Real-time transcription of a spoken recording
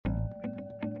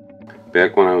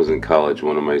Back when I was in college,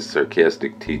 one of my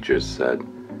sarcastic teachers said,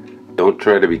 "Don't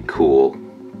try to be cool.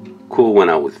 Cool went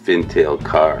out with fin-tailed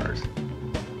cars."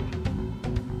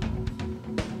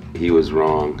 He was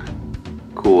wrong.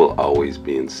 Cool will always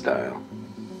be in style.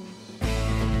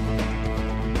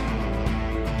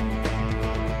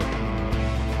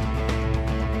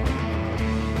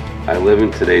 I live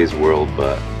in today's world,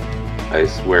 but I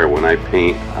swear when I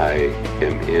paint, I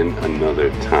am in another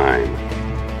time.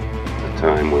 A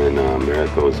time when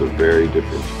America was a very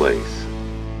different place.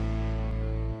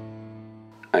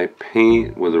 I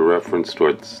paint with a reference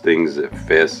towards things that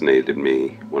fascinated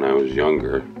me when I was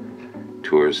younger.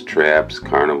 Tours, traps,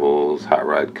 carnivals, hot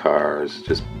rod cars,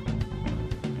 just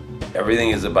everything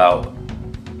is about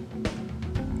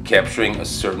capturing a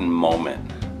certain moment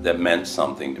that meant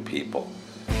something to people.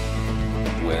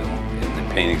 When in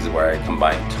the paintings where I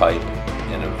combine type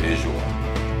and a visual,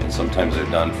 and sometimes they're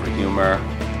done for humor,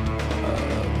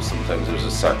 sometimes there's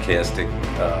a sarcastic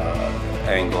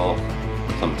angle,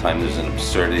 sometimes there's an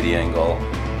absurdity angle,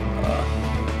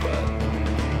 but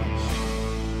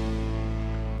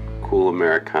cool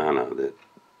Americana that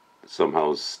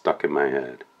somehow is stuck in my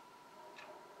head.